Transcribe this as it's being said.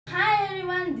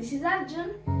everyone, this is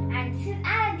Arjun and this is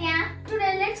Aradhya.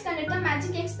 Today let's conduct a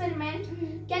magic experiment.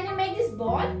 Can you make this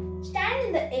ball stand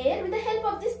in the air with the help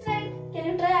of this thread? Can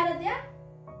you try, Aradhya?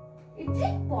 Is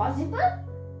it possible?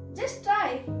 Just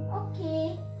try.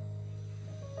 Okay.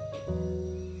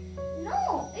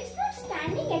 No, it's not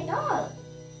standing at all.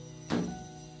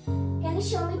 Can you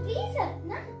show me please,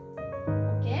 Arjuna?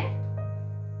 Okay.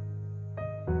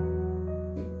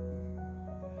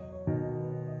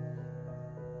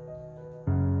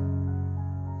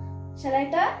 Shall I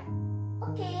turn?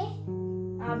 Okay.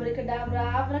 Abracadabra,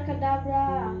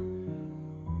 abracadabra.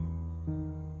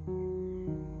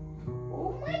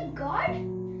 Oh my God!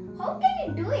 How can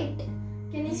you do it?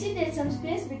 Can you see there's some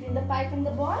space between the pipe and the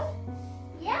ball?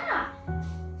 Yeah.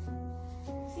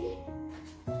 See?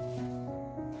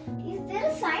 Is there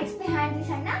a science behind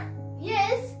this, Anna?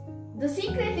 Yes. The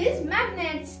secret is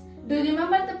magnets. Do you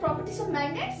remember the properties of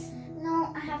magnets?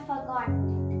 No, I have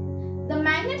forgotten. The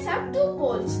magnets have two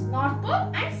poles, North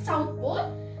Pole and South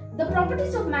Pole. The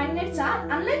properties of magnets are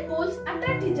unlike poles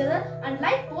attract each other and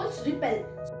like poles repel.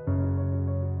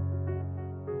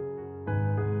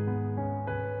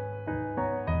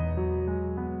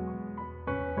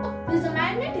 There is a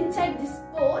magnet inside this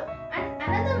pole and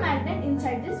another magnet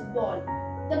inside this ball.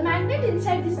 The magnet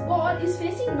inside this ball is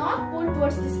facing North Pole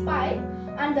towards this pipe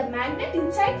and the magnet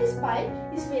inside this pipe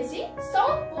is facing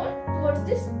South Pole towards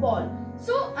this ball.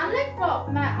 So unlike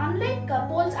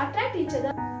poles attract each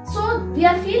other, so we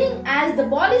are feeling as the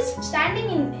ball is standing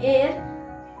in air,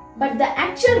 but the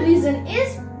actual reason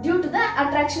is due to the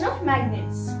attraction of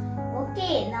magnets.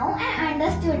 Okay, now I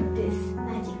understood this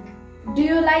magic. Do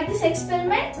you like this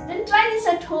experiment? Then try this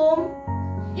at home.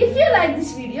 If you like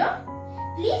this video,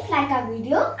 please like our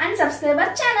video and subscribe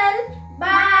our channel.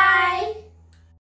 Bye.